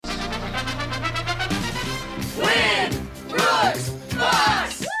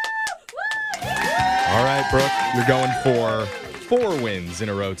You're going for 4 wins in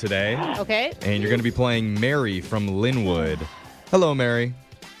a row today. Okay. And you're going to be playing Mary from Linwood. Hello, Mary.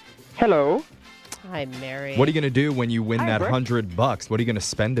 Hello. Hi, Mary. What are you going to do when you win Hi, that Brooke. $100? What are you going to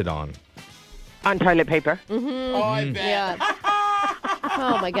spend it on? On toilet paper. Oh, I bet. Yeah.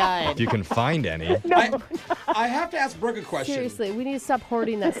 Oh, my God. If you can find any. I have to ask Brooke a question. Seriously, we need to stop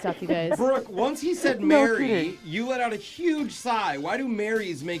hoarding that stuff, you guys. Brooke, once he said No Mary, kidding. you let out a huge sigh. Why do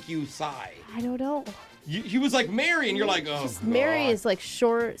Marys make you sigh? I don't know. He was like Mary, and you're like, oh, Mary God. is like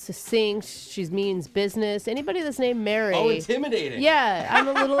short, succinct. She means business. Anybody that's named Mary. Oh, intimidating. Yeah, I'm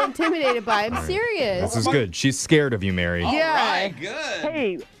a little intimidated by it. I'm serious. This is good. She's scared of you, Mary. All Yeah. right, good.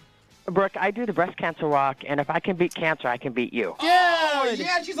 Hey, Brooke, I do the breast cancer walk, and if I can beat cancer, I can beat you. Oh, Dude.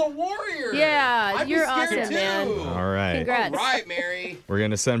 yeah, she's a warrior. Yeah, I'd be you're scared awesome, too. man. All right. Congrats. All right, Mary. We're going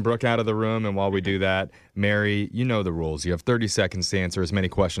to send Brooke out of the room, and while we do that, Mary, you know the rules. You have 30 seconds to answer as many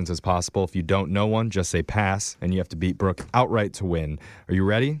questions as possible. If you don't know one, just say pass, and you have to beat Brooke outright to win. Are you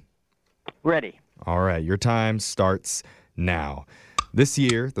ready? Ready. All right, your time starts now. This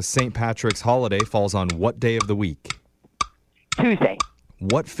year, the St. Patrick's holiday falls on what day of the week? Tuesday.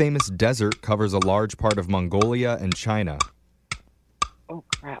 What famous desert covers a large part of Mongolia and China? Oh,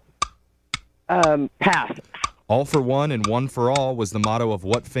 crap. Pass. All for one and one for all was the motto of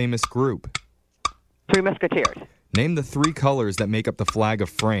what famous group? Three Musketeers. Name the 3 colors that make up the flag of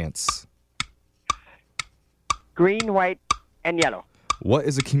France. Green, white, and yellow. What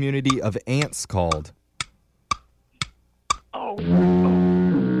is a community of ants called? Oh.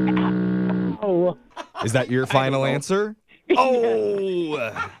 Oh. Is that your final answer?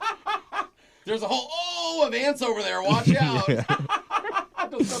 Oh! There's a whole of ants over there. Watch out.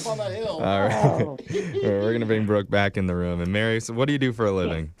 Don't step on that hill. All right. We're going to bring Brooke back in the room. And Mary, so what do you do for a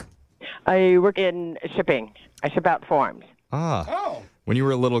living? I work in shipping. I ship out forms. Ah. Oh. When you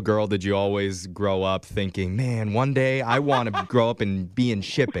were a little girl, did you always grow up thinking, man, one day I want to grow up and be in I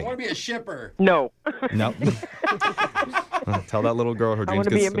shipping? want to be a shipper. No. No. Tell that little girl her I dreams. want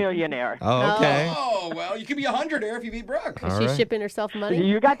to be a could- millionaire. Oh, okay. Oh, well, you could be 100 there if you beat Brooke. All She's right. shipping herself money?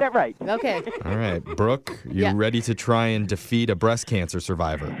 You got that right. Okay. All right. Brooke, you Yeah. ready to try and defeat a breast cancer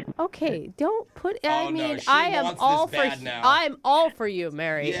survivor? Okay, don't put. I Oh, no, mean, she I am wants all this for. bad now. I'm all for you,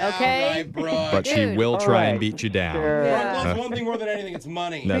 Mary. Yeah, okay. right, Brooke. But she Dude. will try and right. beat you down. Sure. Brooke Yeah. loves one thing more than anything. It's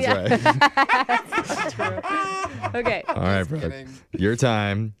money. That's Yeah. right. Okay. All right, Brooke. kidding. Your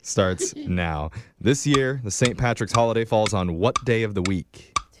time starts now. This year, the St. Patrick's holiday falls on what day of the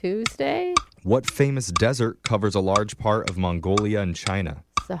week? Tuesday. What famous desert covers a large part of Mongolia and China?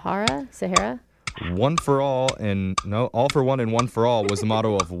 Sahara. One for all and no, all for one and one for all was the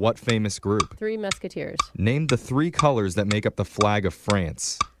motto of what famous group? Three Musketeers. Name the 3 colors that make up the flag of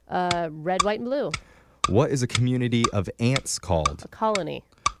France. Red, white, and blue. What is a community of ants called? A colony.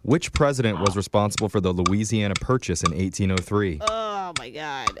 Which president was responsible for the Louisiana Purchase in 1803? Oh my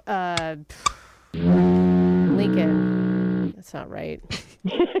God. Lincoln. That's not right.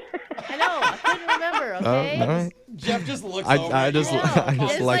 I know. I couldn't remember. Okay. All right. Jeff just looks I over at just you. I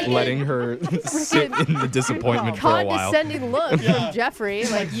just It's like like letting her sit in the disappointment for a while. Condescending look Yeah. from Jeffrey,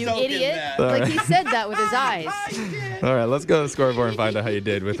 like you soak in idiot. that. Like he said that with his eyes. All right, let's go to the scoreboard and find out how you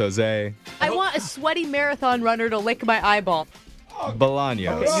did with Jose I want a sweaty marathon runner to lick my eyeball.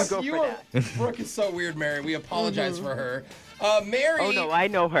 Bolaños. You go You for are- Brooke is so weird, Mary. We apologize for her. Mary, Oh, no, I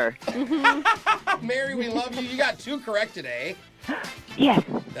know her. Mary, we love you. You got 2 correct today. Yes.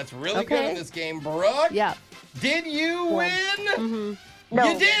 That's really good Okay. in this game. Brooke, Yeah. did you win? No,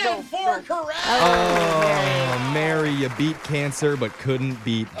 You did. no, 4 correct. Oh, Mary, you beat cancer but couldn't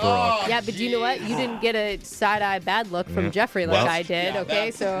beat Brooke. Oh, Yeah, but you know what? You didn't get a side-eye bad look from Yeah. Jeffrey like Well- I did, Yeah, okay?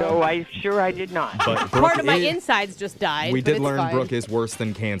 that's- So No, I did not. But Brooke part of my is- insides just died. we but did it's learn fine. Brooke is worse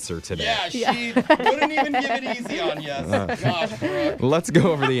than cancer today. Yeah, she wouldn't even give it easy on you. Gosh, Brooke. Let's go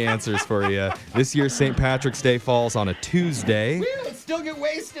over the answers for you. This year's St. Patrick's Day falls on a Tuesday. Woo, let's still get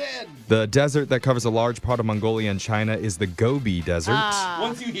wasted. The desert that covers a large part of Mongolia and China is the Gobi Desert.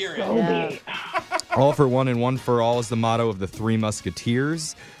 Once you hear it. Yeah. All for one and one for all is the motto of the Three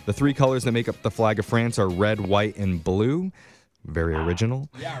Musketeers. The 3 colors that make up the flag of France are red, white, and blue. Very original.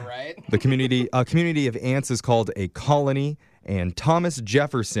 Yeah, right? The community of ants is called a colony, and Thomas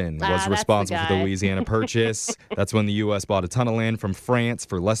Jefferson was that's the responsible for the guy. Louisiana Purchase. That's when the U.S. bought a ton of land from France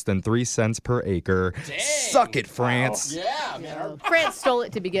for less than 3 cents per acre. Dang. Suck it, France. Yeah, man. France stole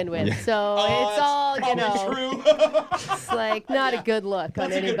it to begin with, so Oh, it's all, you know, that's true. it's like not a good look on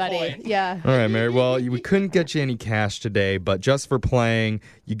That's a good anybody. point. Yeah. All right, Mary. Well, we couldn't get you any cash today, but just for playing,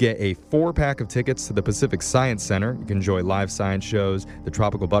 you get a 4-pack of tickets to the Pacific Science Center. You can enjoy live science shows, the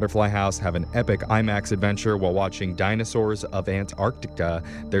Tropical Butterfly House, have an epic IMAX adventure while watching dinosaurs of Antarctica.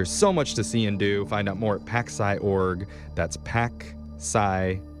 There's so much to see and do. Find out more at PacSci.org. That's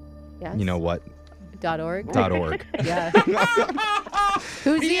PacSci, Yes. you know what, .org. .org. Yeah.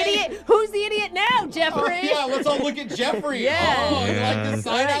 Who's the idiot? Who's the idiot now, Jeffrey? Oh, yeah, let's all look at Jeffrey. Yeah. Oh, you like Yeah. this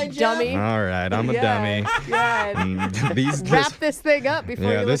side-eye, Jeff? Dummy. All right, I'm a dummy. Yeah. This Wrap this thing up before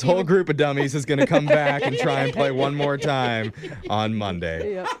Yeah, you this look whole even- group of dummies is going to come back and try and play one more time on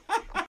Monday. Yep.